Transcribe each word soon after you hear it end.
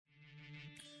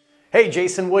Hey,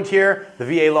 Jason Wood here, the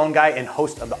VA loan guy and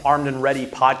host of the Armed and Ready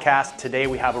podcast. Today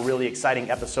we have a really exciting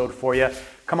episode for you.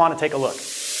 Come on and take a look.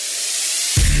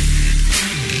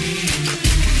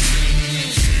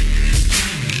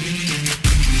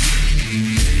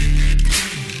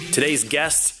 Today's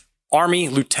guest, Army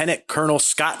Lieutenant Colonel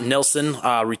Scott Nelson,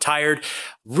 retired.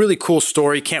 Really cool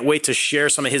story. Can't wait to share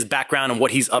some of his background and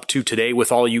what he's up to today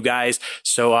with all you guys.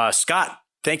 So Scott,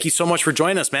 thank you so much for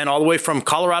joining us, man, all the way from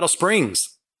Colorado Springs.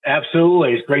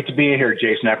 Absolutely. It's great to be here,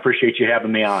 Jason. I appreciate you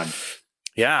having me on.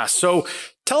 Yeah. So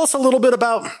tell us a little bit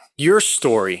about your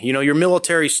story, your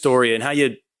military story and how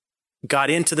you got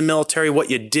into the military,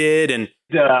 what you did. And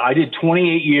I did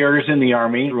 28 years in the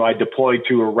Army. I deployed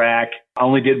to Iraq. I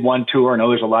only did one tour. I know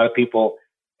there's a lot of people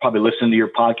probably listening to your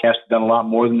podcast have done a lot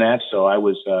more than that. So I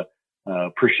was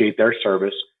appreciate their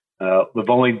service. We've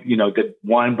only, did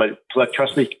one, but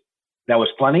trust me, that was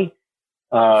plenty.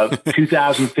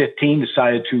 2015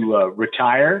 decided to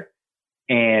retire,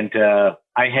 and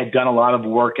I had done a lot of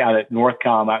work out at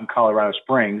Northcom out in Colorado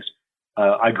Springs.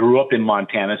 I grew up in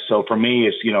Montana, so for me,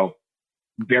 it's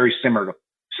very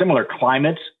similar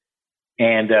climates.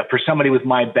 And for somebody with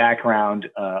my background,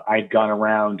 I'd gone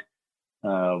around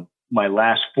my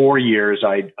last 4 years.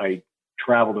 I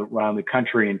traveled around the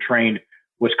country and trained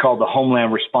what's called the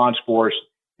Homeland Response Force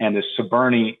and the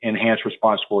CBRNE Enhanced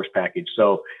Response Force package.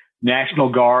 So National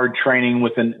Guard training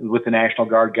with the National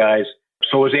Guard guys.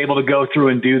 So I was able to go through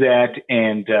and do that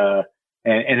and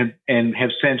have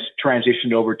since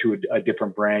transitioned over to a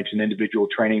different branch, an individual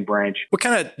training branch. What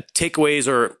kind of takeaways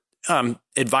or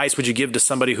advice would you give to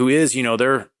somebody who is,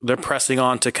 they're pressing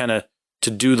on to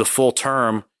do the full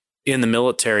term in the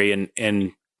military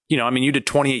and you did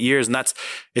 28 years and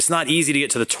it's not easy to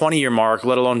get to the 20-year mark,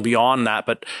 let alone beyond that.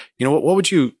 But, what would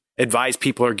you advise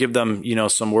people or give them,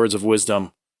 some words of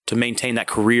wisdom to maintain that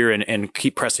career and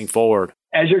keep pressing forward?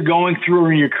 As you're going through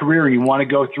in your career, you want to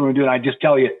go through and do it. I just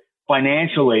tell you,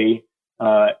 financially,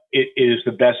 it is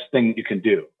the best thing you can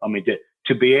do. I mean,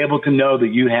 to be able to know that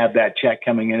you have that check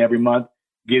coming in every month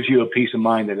gives you a peace of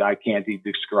mind that I can't even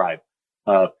describe.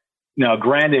 Now,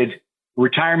 granted,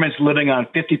 retirement's living on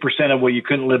 50% of what you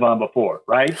couldn't live on before,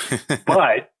 right?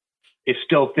 But it's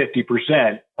still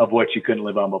 50% of what you couldn't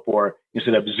live on before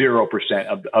instead of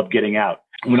 0% of getting out.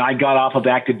 When I got off of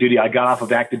active duty,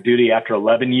 after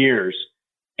 11 years,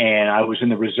 and I was in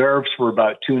the reserves for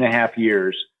about 2.5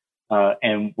 years,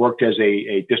 and worked as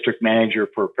a district manager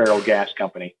for Federal Gas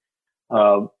Company,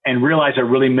 and realized I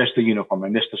really missed the uniform. I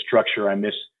missed the structure. I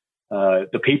miss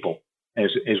the people as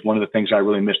one of the things I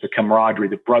really missed, the camaraderie,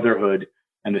 the brotherhood,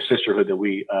 and the sisterhood that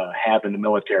we have in the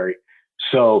military.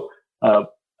 So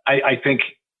I think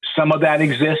some of that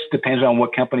exists, depends on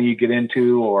what company you get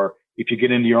into, or if you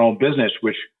get into your own business,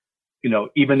 which,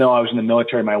 even though I was in the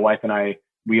military, my wife and I,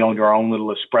 we owned our own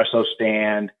little espresso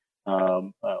stand.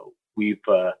 We've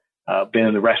been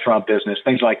in the restaurant business,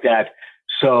 things like that.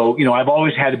 So, I've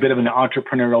always had a bit of an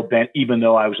entrepreneurial bent, even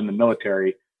though I was in the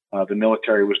military. The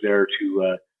military was there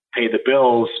to pay the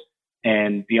bills,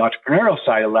 and the entrepreneurial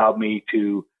side allowed me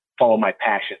to follow my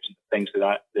passions and things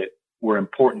that were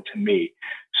important to me.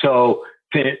 So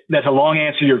that's a long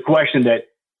answer to your question, that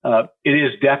it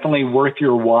is definitely worth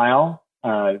your while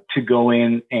to go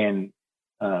in and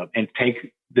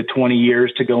take the 20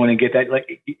 years to go in and get that.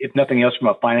 Like, if nothing else, from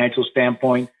a financial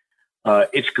standpoint,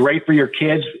 it's great for your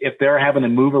kids. If they're having to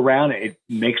move around, it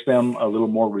makes them a little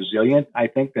more resilient, I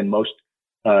think, than most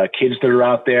kids that are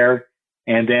out there.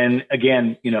 And then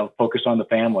again, focus on the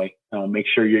family. Make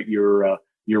sure your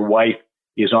wife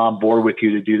is on board with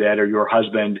you to do that, or your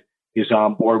husband is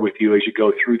on board with you as you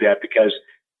go through that, because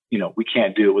we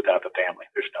can't do it without the family.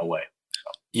 There's no way.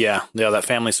 So. Yeah, that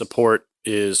family support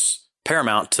is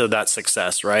paramount to that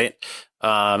success, right?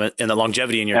 And the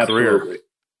longevity in your career.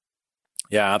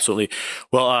 Yeah, absolutely.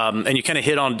 Well, and you kind of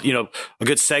hit on, a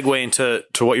good segue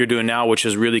into what you're doing now, which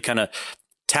is really kind of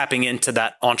tapping into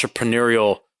that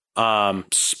entrepreneurial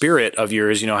spirit of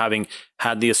yours, having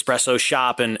had the espresso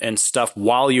shop and stuff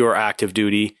while you were active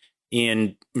duty,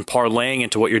 and parlaying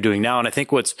into what you're doing now. And I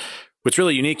think what's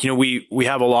really unique, we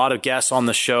have a lot of guests on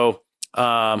the show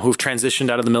who've transitioned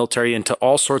out of the military into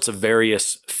all sorts of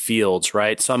various fields,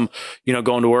 right? Some,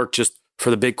 going to work just for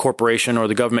the big corporation or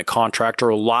the government contractor,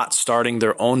 a lot starting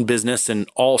their own business in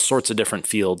all sorts of different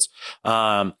fields.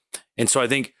 And so I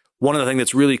think one of the things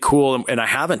that's really cool, and I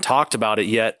haven't talked about it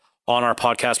yet on our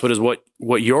podcast, but is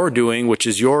what you're doing, which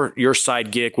is your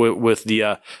side gig with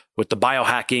the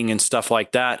biohacking and stuff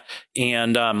like that.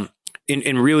 And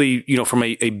in really, from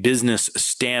a business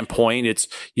standpoint, it's,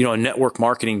 a network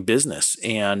marketing business.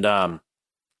 And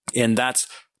that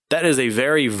is a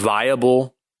very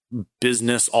viable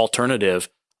business alternative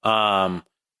And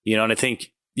I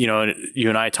think, you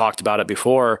and I talked about it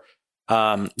before.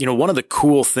 One of the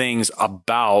cool things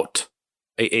about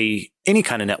any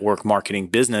kind of network marketing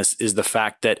business is the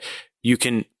fact that you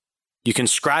can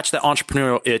scratch that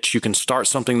entrepreneurial itch. You can start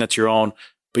something that's your own,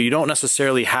 but you don't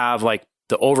necessarily have like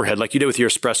the overhead like you did with your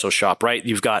espresso shop, right?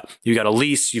 You've got a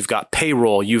lease, you've got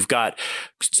payroll, you've got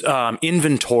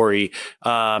inventory,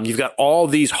 you've got all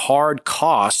these hard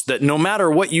costs that no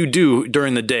matter what you do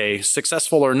during the day,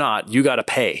 successful or not, you got to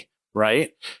pay,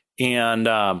 right? And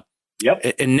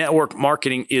and network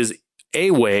marketing is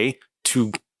a way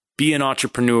to be an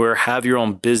entrepreneur, have your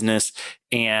own business,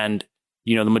 and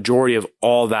the majority of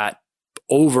all that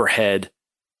overhead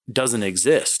doesn't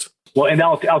exist. Well, and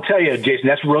I'll tell you, Jason,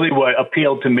 that's really what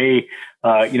appealed to me.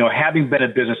 Having been a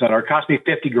business owner, it cost me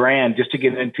 $50,000 just to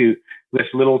get into this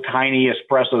little tiny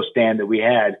espresso stand that we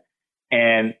had.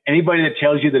 And anybody that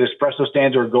tells you that espresso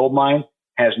stands are a gold mine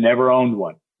has never owned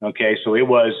one. Okay, so it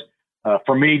was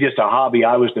for me just a hobby.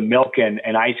 I was the milk and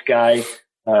ice guy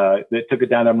that took it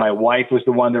down there. My wife was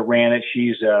the one that ran it. She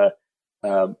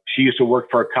used to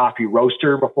work for a coffee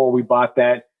roaster before we bought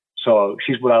that. So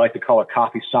she's what I like to call a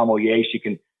coffee sommelier. She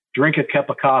can drink a cup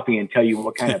of coffee and tell you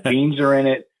what kind of beans are in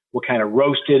it, what kind of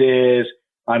roast it is.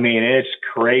 I mean, it's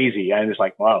crazy. I'm just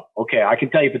like, wow, okay, I can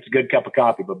tell you if it's a good cup of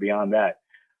coffee, but beyond that.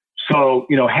 So,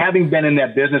 having been in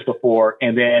that business before,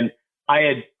 and then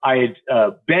I had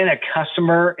been a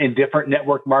customer in different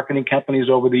network marketing companies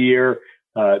over the year.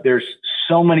 There's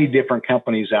so many different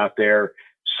companies out there,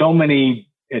 so many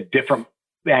different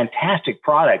fantastic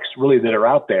products really that are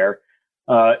out there.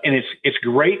 And it's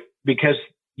great because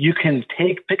you can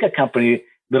pick a company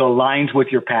that aligns with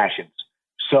your passions.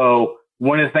 So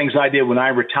one of the things I did when I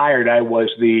retired, I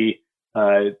was the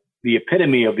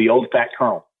epitome of the old fat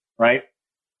colonel, right?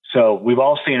 So we've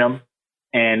all seen them.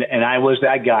 And I was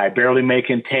that guy, barely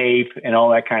making tape and all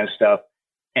that kind of stuff.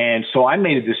 And so I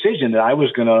made a decision that I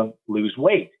was going to lose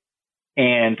weight.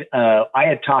 And I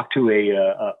had talked to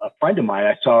a friend of mine.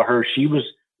 I saw her. She was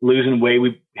losing weight.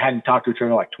 We hadn't talked to each other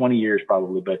in like 20 years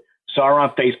probably, but saw her on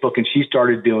Facebook, and she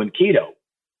started doing keto.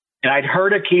 And I'd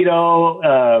heard of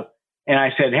keto, and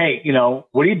I said, hey,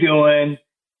 what are you doing?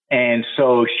 And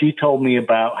so she told me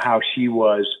about how she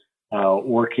was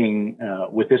working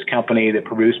with this company that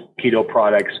produced keto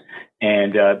products,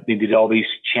 and they did all these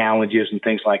challenges and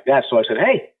things like that. So I said,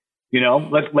 hey,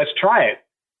 let's try it.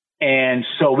 And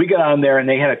so we got on there, and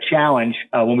they had a challenge.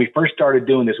 When we first started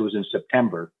doing this, it was in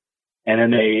September. And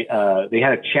then they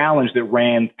had a challenge that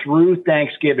ran through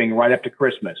Thanksgiving right up to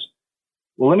Christmas.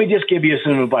 Well, let me just give you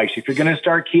some advice. If you're going to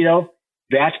start keto,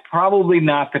 that's probably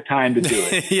not the time to do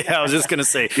it. Yeah, I was just going to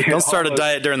say, don't start a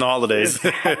diet during the holidays.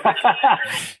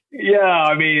 Yeah,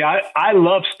 I mean, I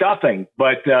love stuffing,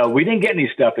 but we didn't get any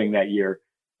stuffing that year.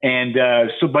 And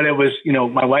but it was,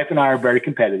 my wife and I are very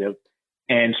competitive.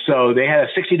 And so they had a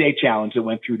 60-day challenge that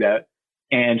went through that.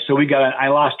 And so I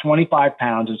lost 25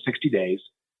 pounds in 60 days.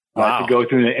 Wow. To go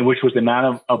through, and which was the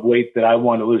amount of weight that I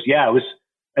wanted to lose. Yeah,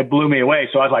 it blew me away.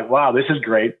 So I was like, wow, this is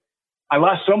great. I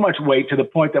lost so much weight to the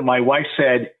point that my wife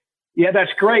said, yeah,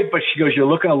 that's great. But she goes, you're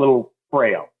looking a little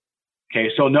frail.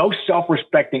 Okay. So no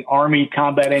self-respecting Army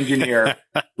combat engineer,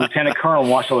 lieutenant colonel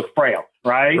wants to look frail.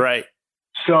 Right. Right.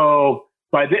 So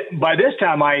by this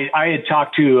time I had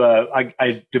talked to,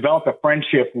 I developed a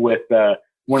friendship with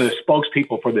one of the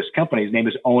spokespeople for this company. His name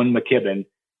is Owen McKibben.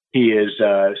 He is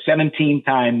a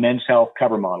 17-time Men's Health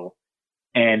cover model,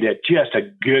 and just a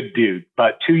good dude,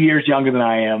 about 2 years younger than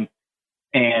I am.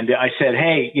 And I said,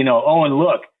 hey, Owen,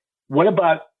 look, what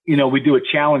about, we do a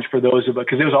challenge for those of us,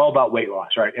 because it was all about weight loss,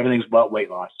 right? Everything's about weight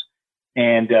loss.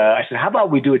 And I said, how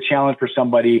about we do a challenge for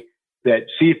somebody that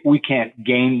see if we can't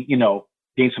gain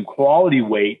some quality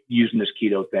weight using this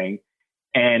keto thing.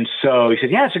 And so he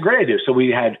said, yeah, it's a great idea. So we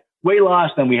had weight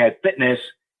loss, then we had fitness.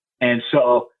 And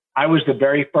so I was the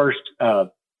very first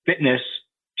fitness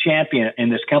champion in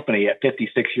this company at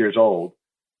 56 years old,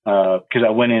 because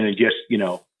I went in and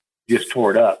just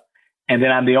tore it up. And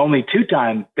then I'm the only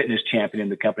 2-time fitness champion in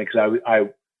the company, because I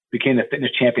became the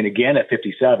fitness champion again at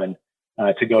 57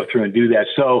 to go through and do that.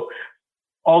 So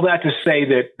all that to say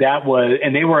that was,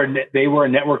 and they were a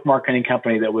network marketing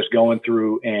company that was going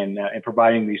through and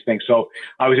providing these things. So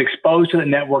I was exposed to the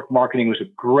network marketing. It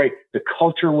was the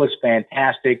culture was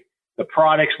fantastic. The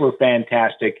products were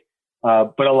fantastic,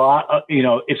 but a lot,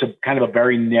 it's a kind of a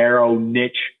very narrow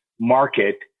niche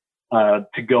market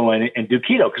to go in and do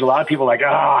keto, because a lot of people are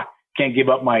like, can't give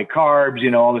up my carbs,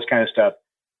 all this kind of stuff.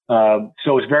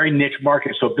 So it's very niche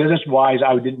market. So business wise,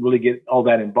 I didn't really get all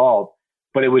that involved,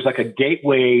 but it was like a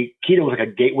gateway. Keto was like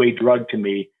a gateway drug to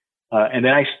me. And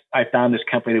then I found this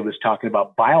company that was talking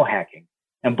about biohacking,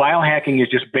 And biohacking is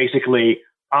just basically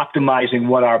optimizing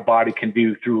what our body can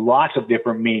do through lots of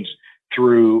different means,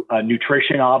 through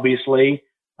nutrition, obviously,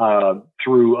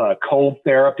 through cold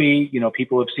therapy. You know,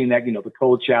 people have seen that, you know, the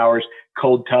cold showers,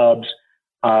 cold tubs,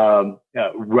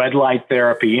 red light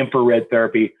therapy, infrared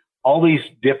therapy, all these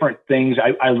different things.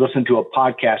 I listened to a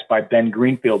podcast by Ben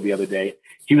Greenfield the other day.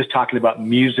 He was talking about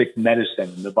music medicine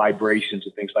and the vibrations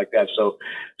and things like that. So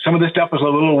some of this stuff is a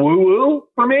little woo-woo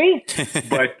for me,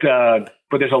 but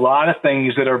there's a lot of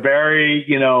things that are very,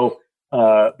 you know,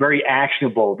 very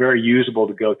actionable, very usable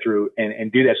to go through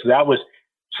and do that. So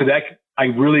that I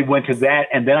really went to that.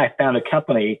 And then I found a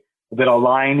company that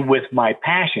aligned with my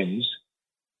passions.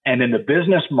 And then the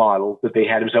business model that they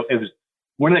had, it was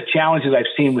one of the challenges I've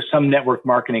seen with some network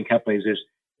marketing companies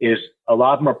is a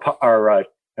lot of them are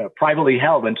privately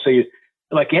held. And so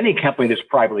like any company that's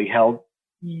privately held,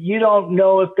 you don't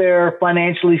know if they're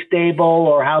financially stable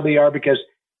or how they are, because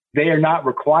they are not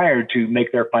required to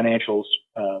make their financials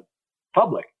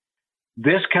public.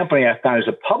 This company I found is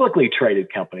a publicly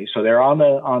traded company. So they're on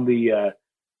the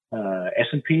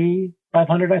S&P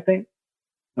 500, I think.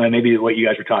 Maybe what you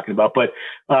guys were talking about, but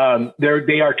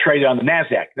they are traded on the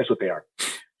NASDAQ. That's what they are.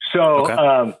 So,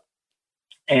 okay.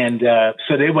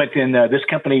 So they went in, this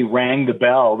company rang the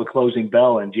bell, the closing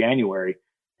bell in January,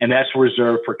 and that's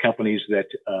reserved for companies that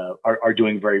are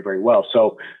doing very, very well.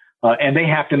 So, and they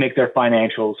have to make their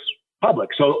financials public.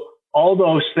 So all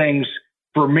those things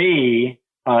for me,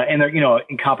 and they're, you know,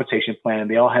 in compensation plan,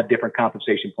 they all have different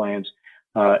compensation plans,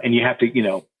 and you have to, you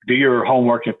know, do your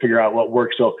homework and figure out what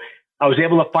works. So I was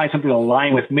able to find something to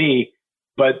align with me,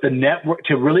 but the network,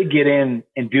 to really get in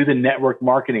and do the network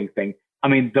marketing thing. I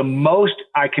mean, the most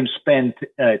I can spend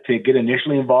to get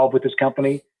initially involved with this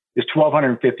company is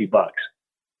 $1,250.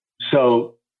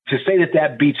 So to say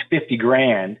that beats 50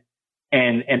 grand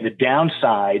and the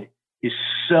downside is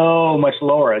so much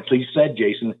lower. As you said,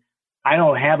 Jason, I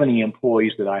don't have any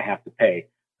employees that I have to pay.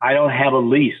 I don't have a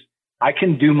lease. I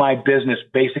can do my business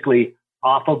basically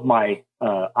off of my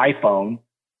iPhone,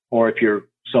 or if you're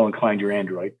so inclined, your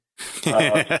Android.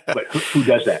 But who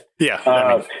does that?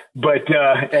 Yeah. But we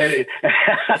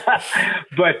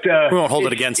won't hold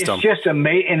it against them. It's just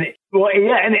amazing. Well,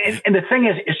 yeah. And the thing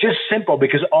is, it's just simple,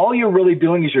 because all you're really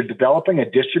doing is you're developing a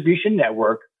distribution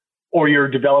network, or you're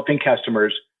developing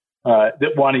customers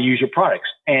that want to use your products.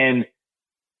 And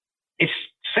it's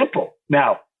simple.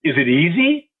 Now, is it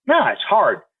easy? No, it's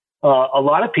hard. A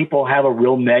lot of people have a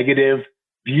real negative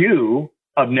view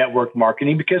of network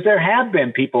marketing, because there have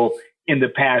been people in the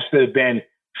past that have been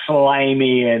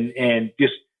slimy and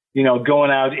just, you know,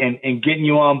 going out and getting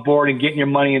you on board and getting your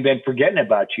money and then forgetting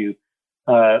about you.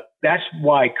 That's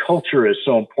why culture is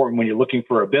so important when you're looking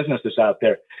for a business that's out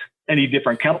there. Any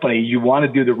different company, you want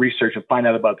to do the research and find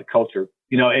out about the culture.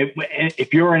 You know,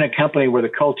 if you're in a company where the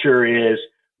culture is,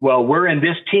 well, we're in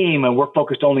this team and we're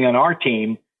focused only on our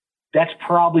team, that's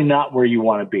probably not where you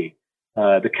want to be.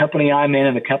 The company I'm in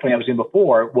and the company I was in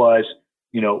before was,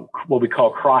 you know, what we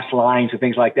call cross lines and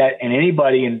things like that. And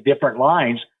anybody in different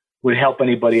lines would help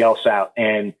anybody else out.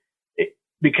 And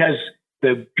because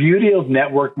the beauty of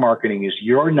network marketing is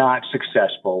you're not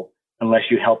successful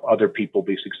unless you help other people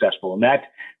be successful. And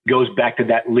that goes back to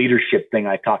that leadership thing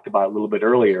I talked about a little bit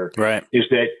earlier, right? Is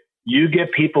that you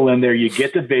get people in there, you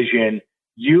get the vision,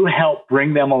 you help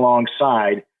bring them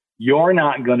alongside. You're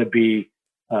not going to be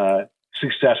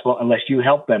successful unless you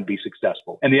help them be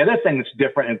successful. And the other thing that's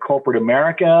different in corporate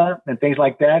America and things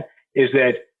like that is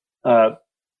that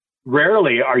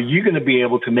rarely are you going to be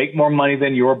able to make more money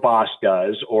than your boss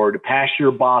does, or to pass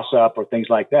your boss up, or things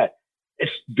like that.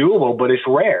 It's doable, but it's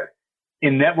rare.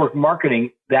 In network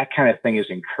marketing, that kind of thing is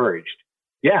encouraged.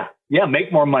 Yeah,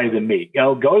 make more money than me. You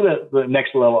know, go to the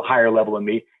next level, higher level than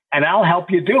me, and I'll help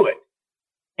you do it.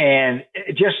 And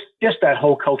just that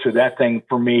whole culture, that thing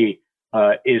for me,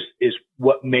 is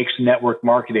what makes network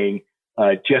marketing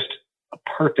just a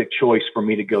perfect choice for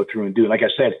me to go through and do. Like I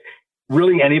said,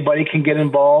 really anybody can get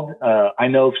involved. I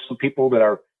know some people that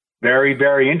are very,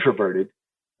 very introverted,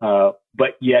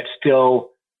 but yet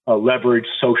still leverage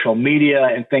social media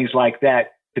and things like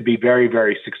that to be very,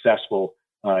 very successful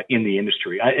in the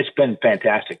industry. It's been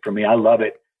fantastic for me. I love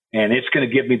it. And it's going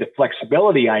to give me the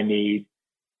flexibility I need,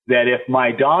 that if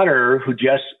my daughter,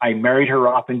 I married her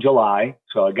off in July,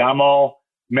 so I got them all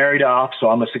married off, so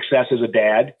I'm a success as a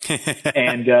dad,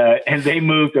 and they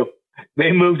moved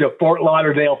to Fort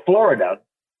Lauderdale, Florida,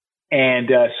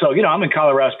 and so you know I'm in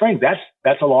Colorado Springs.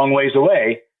 That's a long ways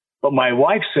away. But my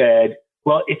wife said,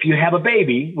 "Well, if you have a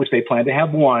baby, which they plan to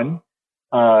have one,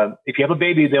 if you have a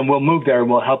baby, then we'll move there and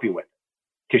we'll help you with it,"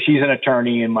 because she's an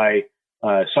attorney and my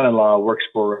son-in-law works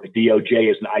for DOJ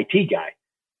as an IT guy.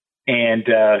 And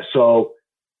so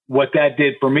what that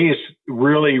did for me is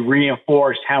really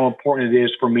reinforced how important it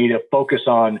is for me to focus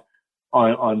on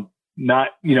not,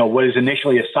 what is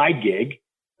initially a side gig,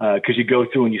 because you go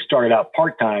through and you start it out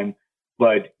part-time,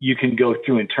 but you can go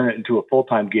through and turn it into a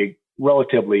full-time gig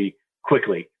relatively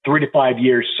quickly. 3 to 5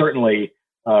 years, certainly,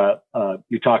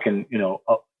 you're talking,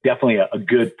 definitely a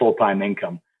good full-time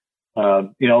income. A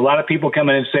lot of people come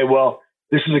in and say, well,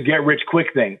 this is a get rich quick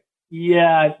thing.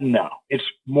 Yeah, no, it's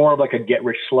more of like a get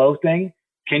rich slow thing.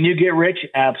 Can you get rich?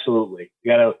 Absolutely.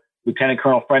 You got a lieutenant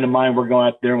colonel friend of mine. We're going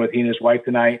out there with he and his wife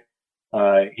tonight.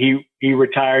 He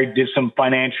retired, did some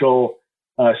financial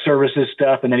services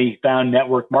stuff, and then he found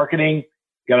network marketing,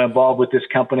 got involved with this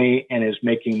company, and is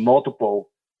making multiple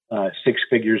 6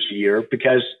 figures a year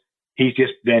because he's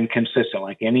just been consistent.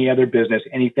 Like any other business,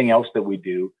 anything else that we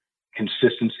do,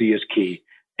 consistency is key,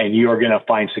 and you are going to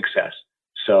find success.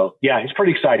 So yeah, it's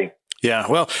pretty exciting. Yeah.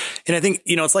 Well, and I think,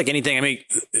 it's like anything. I mean,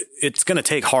 it's going to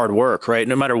take hard work, right?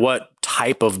 No matter what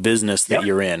type of business that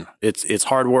you're in, it's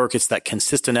hard work. It's that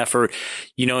consistent effort,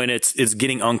 and it's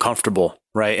getting uncomfortable.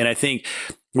 Right. And I think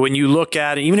when you look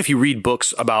at it, even if you read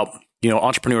books about,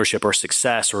 entrepreneurship or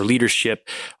success or leadership,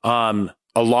 a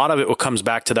lot of it comes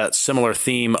back to that similar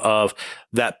theme of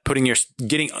that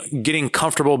getting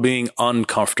comfortable being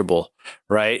uncomfortable.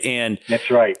 Right. And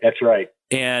that's right.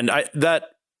 And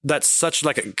that's such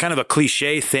like a kind of a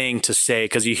cliche thing to say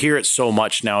because you hear it so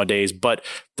much nowadays. But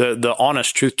the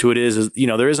honest truth to it is,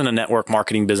 there isn't a network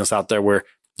marketing business out there where,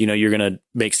 you're going to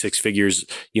make 6 figures,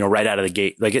 right out of the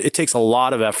gate. Like it takes a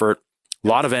lot of effort, a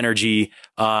lot of energy,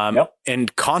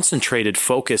 and concentrated,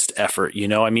 focused effort.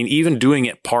 I mean, even doing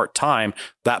it part-time,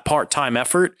 that part-time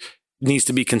effort needs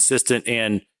to be consistent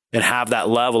and have that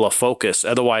level of focus.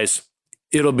 Otherwise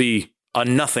it'll be a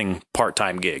nothing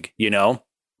part-time gig,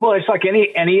 Well, it's like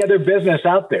any other business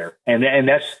out there. And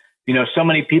that's, so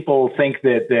many people think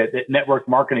that network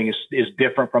marketing is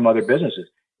different from other businesses.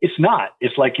 It's not.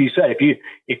 It's like you said,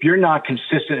 if you're not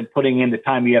consistent in putting in the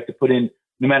time you have to put in,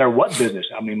 no matter what business.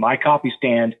 I mean, my coffee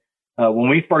stand, when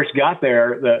we first got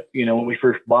there, when we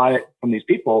first bought it from these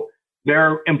people,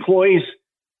 their employees,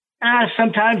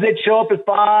 sometimes they'd show up at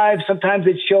 5, sometimes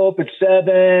they'd show up at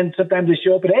 7, sometimes they'd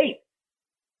show up at 8.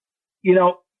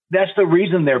 That's the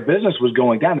reason their business was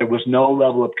going down. There was no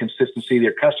level of consistency.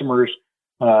 Their customers,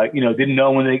 didn't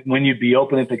know when you'd be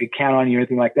open, if they could count on you or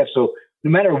anything like that. So no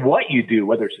matter what you do,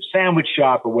 whether it's a sandwich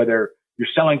shop or whether you're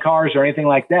selling cars or anything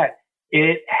like that,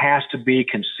 it has to be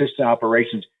consistent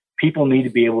operations. People need to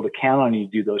be able to count on you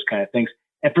to do those kind of things.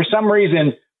 And for some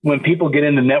reason, when people get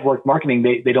into network marketing,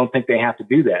 they don't think they have to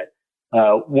do that.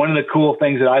 One of the cool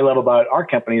things that I love about our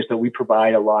company is that we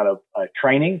provide a lot of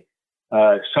training.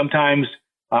 Sometimes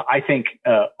I think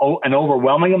an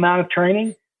overwhelming amount of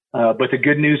training. But the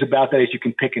good news about that is you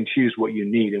can pick and choose what you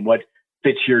need and what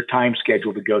fits your time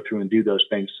schedule to go through and do those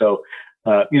things. So,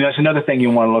 that's another thing you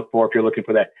want to look for if you're looking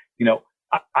for that.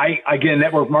 I get in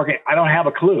network marketing. I don't have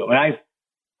a clue. I mean,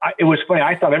 it was funny.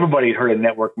 I thought everybody had heard of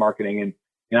network marketing,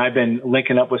 and I've been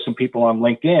linking up with some people on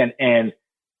LinkedIn, and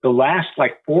the last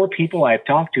 4 people I've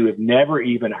talked to have never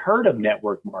even heard of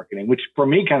network marketing, which for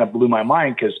me kind of blew my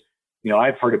mind because,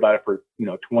 I've heard about it for,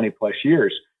 20 plus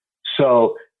years.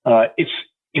 So,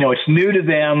 it's new to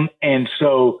them. And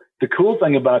so the cool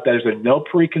thing about that is there's no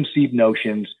preconceived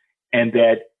notions, and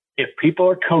that if people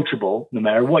are coachable, no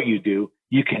matter what you do,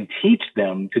 you can teach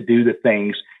them to do the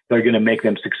things that are going to make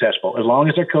them successful. As long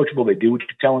as they're coachable, they do what you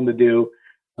tell them to do.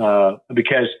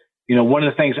 Because, one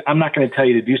of the things, I'm not going to tell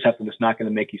you to do something that's not going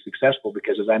to make you successful,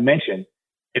 because as I mentioned,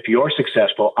 if you're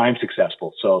successful, I'm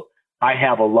successful. So I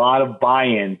have a lot of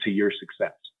buy-in to your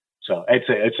success. So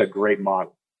it's a great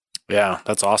model. Yeah,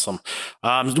 that's awesome.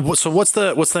 So what's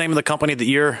the name of the company that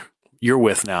you're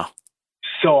with now?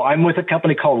 So I'm with a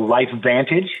company called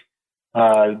LifeVantage.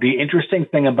 The interesting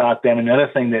thing about them, another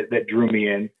thing that drew me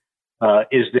in,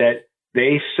 is that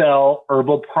they sell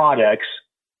herbal products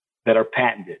that are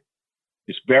patented.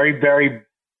 It's very, very,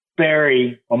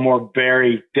 very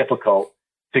difficult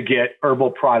to get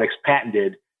herbal products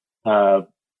patented. And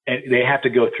they have to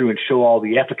go through and show all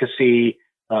the efficacy.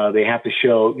 They have to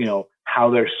show, how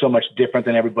they're so much different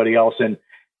than everybody else.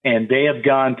 And they have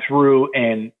gone through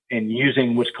and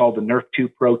using what's called the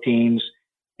NRF2 proteins.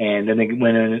 And then they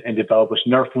went in and developed this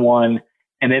NRF1.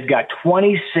 And they've got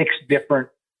 26 different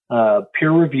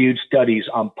peer-reviewed studies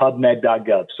on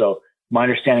PubMed.gov. So my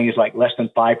understanding is less than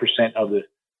 5%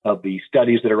 of the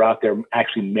studies that are out there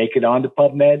actually make it onto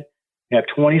PubMed. They have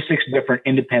 26 different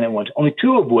independent ones, only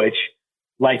 2 of which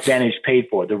LifeVantage paid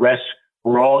for. The rest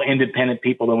were all independent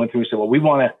people that went through and said, well, we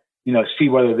want to, see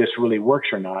whether this really works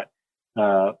or not.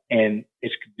 And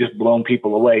it's just blown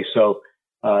people away. So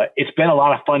it's been a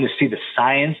lot of fun to see the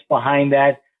science behind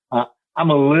that. I'm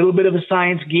a little bit of a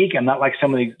science geek. I'm not like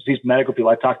some of these medical people.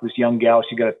 I talked to this young gal.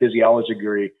 She got a physiology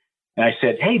degree. And I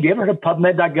said, hey, do you ever heard of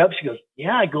PubMed.gov? She goes,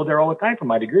 yeah, I go there all the time for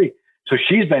my degree. So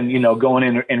she's been, going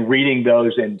in and reading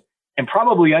those and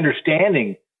probably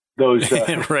understanding those,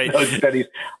 right. those studies,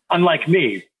 unlike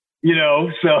me,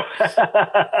 so,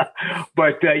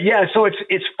 but so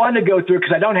it's fun to go through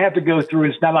because I don't have to go through.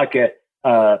 It's not like a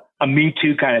Me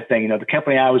Too kind of thing. The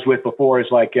company I was with before is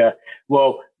like,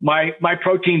 well, my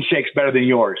protein shake's better than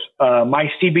yours.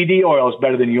 My CBD oil is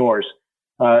better than yours.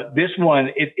 This one,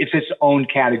 it's its own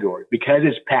category because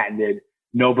it's patented.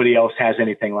 Nobody else has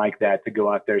anything like that to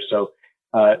go out there. So,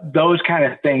 those kind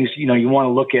of things, you want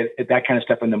to look at that kind of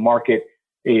stuff in the market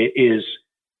is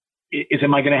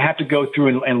am I going to have to go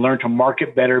through and learn to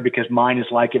market better because mine is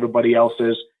like everybody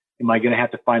else's? Am I going to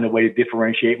have to find a way to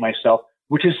differentiate myself,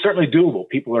 which is certainly doable.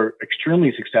 People are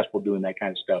extremely successful doing that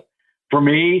kind of stuff. For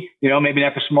me, maybe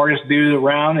not the smartest dude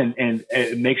around and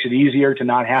it makes it easier to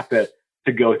not have to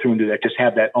go through and do that. Just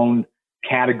have that own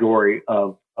category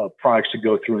of products to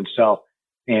go through and sell.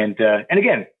 And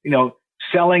again,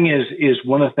 selling is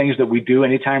one of the things that we do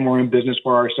anytime we're in business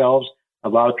for ourselves. A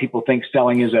lot of people think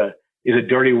selling is a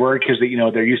dirty word because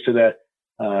they're used to the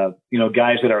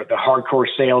guys that are the hardcore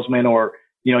salesmen, or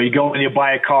you go and you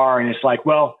buy a car and it's like,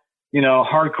 well,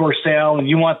 hardcore sale and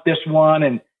you want this one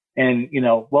and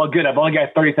well, good, I've only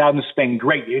got 30,000 to spend.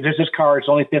 Great, there's this car, it's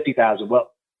only 50,000.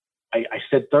 Well, I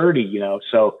said 30,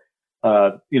 so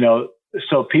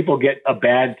so people get a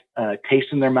bad taste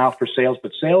in their mouth for sales,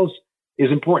 but sales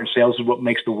is important. Sales is what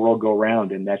makes the world go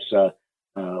round, and that's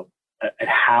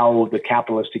how the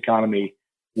capitalist economy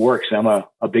works. I'm a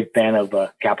big fan of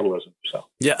capitalism. So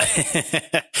yeah,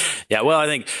 yeah. Well, I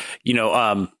think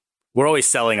we're always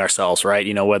selling ourselves, right?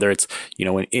 Whether it's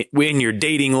in your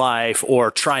dating life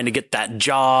or trying to get that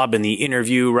job in the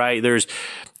interview, right?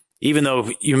 Even though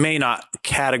you may not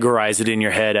categorize it in your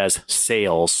head as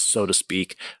sales, so to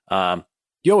speak,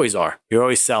 you always are. You're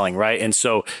always selling, right? And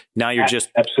so now you're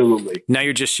absolutely. Now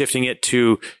you're just shifting it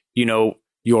to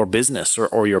your business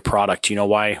or your product.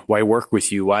 Why work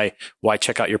with you? Why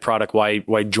check out your product?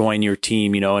 Why join your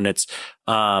team? And it's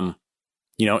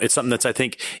it's something that's, I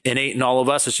think, innate in all of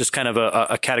us. It's just kind of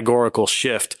a categorical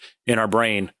shift in our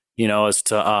brain, as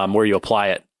to where you apply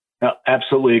it. No,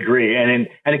 absolutely agree. And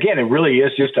again, it really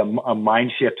is just a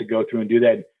mind shift to go through and do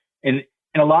that. And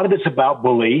a lot of it's about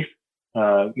belief.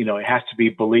 It has to be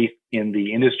belief in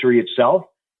the industry itself,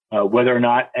 whether or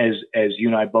not, as you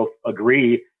and I both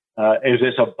agree, is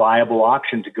this a viable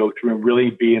option to go through and really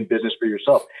be in business for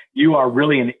yourself? You are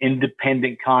really an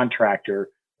independent contractor,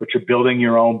 but you're building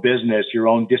your own business, your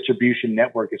own distribution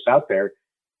network is out there.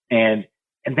 And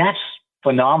that's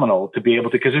phenomenal to be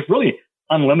able to, because it's really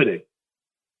unlimited.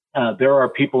 There are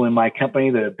people in my company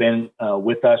that have been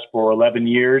with us for 11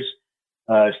 years,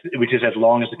 which is as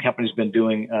long as the company's been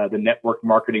doing the network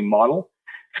marketing model.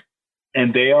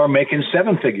 And they are making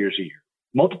 7 figures a year,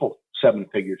 multiple 7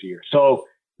 figures a year. So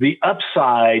the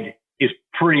upside is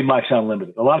pretty much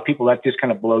unlimited. A lot of people, that just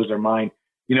kind of blows their mind.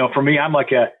 For me, I'm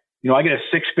like I get a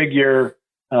 6-figure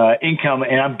income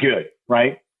and I'm good,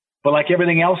 right? But like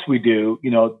everything else we do,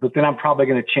 but then I'm probably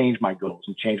going to change my goals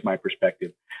and change my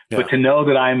perspective. Yeah. But to know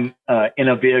that I'm in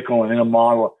a vehicle and in a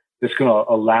model that's going to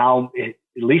allow at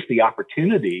least the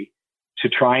opportunity to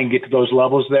try and get to those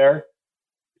levels there,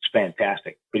 it's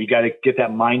fantastic. But you got to get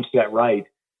that mindset right,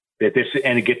 and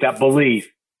to get that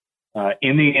belief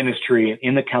in the industry and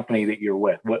in the company that you're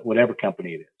with, whatever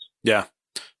company it is. Yeah.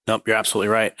 Nope, you're absolutely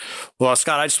right. Well,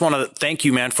 Scott, I just want to thank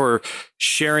you, man, for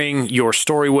sharing your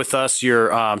story with us.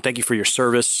 Thank you for your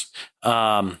service.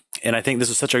 And I think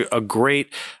this is such a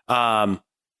great opportunity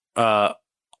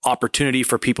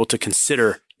for people to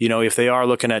consider, if they are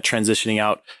looking at transitioning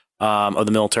out of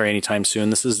the military anytime soon.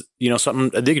 This is,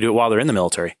 something they could do it while they're in the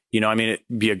military. It'd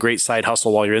be a great side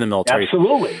hustle while you're in the military.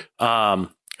 Absolutely.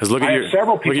 Because I have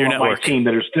several people on my team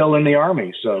that are still in the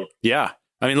Army. So yeah.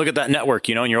 I mean, look at that network,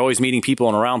 and you're always meeting people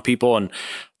and around people, and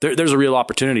there's a real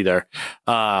opportunity there.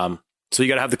 So you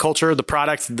got to have the culture, the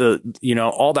product,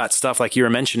 all that stuff like you were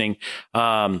mentioning.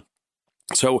 So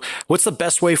what's the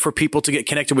best way for people to get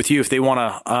connected with you if they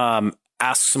want to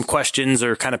ask some questions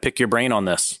or kind of pick your brain on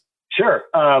this? Sure.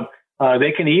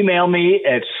 They can email me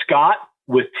at Scott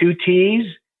with 2 T's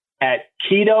at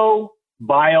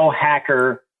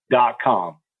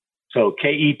ketobiohacker.com. So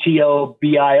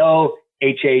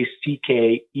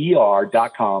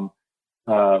KETOBIOHACKER.com.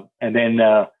 And then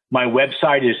my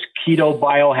website is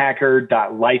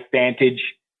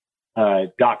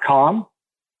ketobiohacker.lifevantage.com.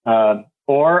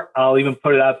 Or I'll even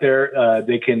put it out there.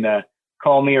 They can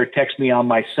call me or text me on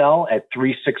my cell at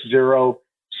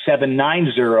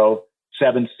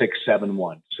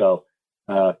 360-790-7671. So,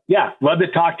 yeah, love to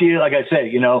talk to you. Like I said,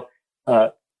 it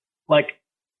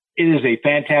is a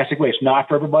fantastic way. It's not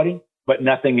for everybody, but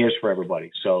nothing is for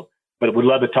everybody. So, but we'd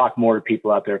love to talk more to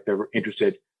people out there if they're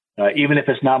interested. Even if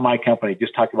it's not my company,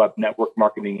 just talk about network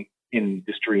marketing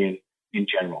industry in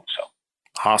general. So.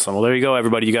 Awesome. Well, there you go,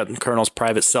 everybody. You got Colonel's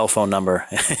private cell phone number.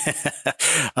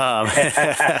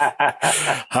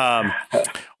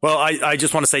 Well, I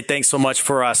just want to say thanks so much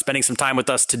for spending some time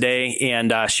with us today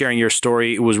and sharing your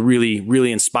story. It was really,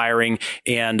 really inspiring.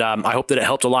 And I hope that it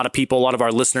helped a lot of people, a lot of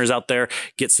our listeners out there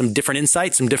get some different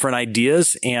insights, some different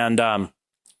ideas. And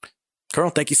Colonel,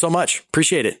 thank you so much.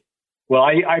 Appreciate it. Well,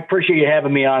 I appreciate you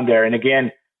having me on there. And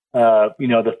again,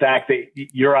 the fact that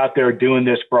you're out there doing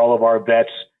this for all of our vets,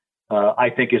 I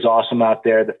think is awesome out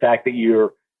there. The fact that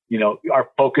you're, are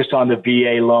focused on the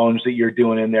VA loans that you're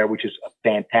doing in there, which is a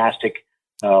fantastic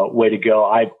way to go.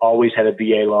 I've always had a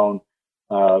VA loan.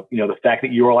 The fact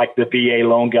that you're like the VA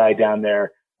loan guy down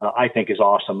there, I think is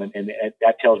awesome. And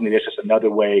that tells me this is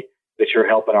another way that you're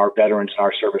helping our veterans and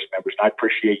our service members. And I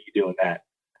appreciate you doing that.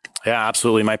 Yeah,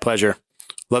 absolutely. My pleasure.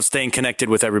 Love staying connected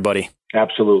with everybody.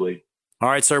 Absolutely. All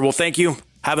right, sir. Well, thank you.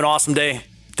 Have an awesome day.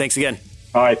 Thanks again.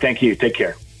 All right. Thank you. Take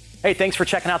care. Hey, thanks for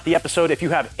checking out the episode. If you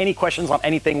have any questions on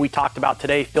anything we talked about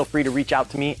today, feel free to reach out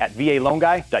to me at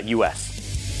valoanguy.us.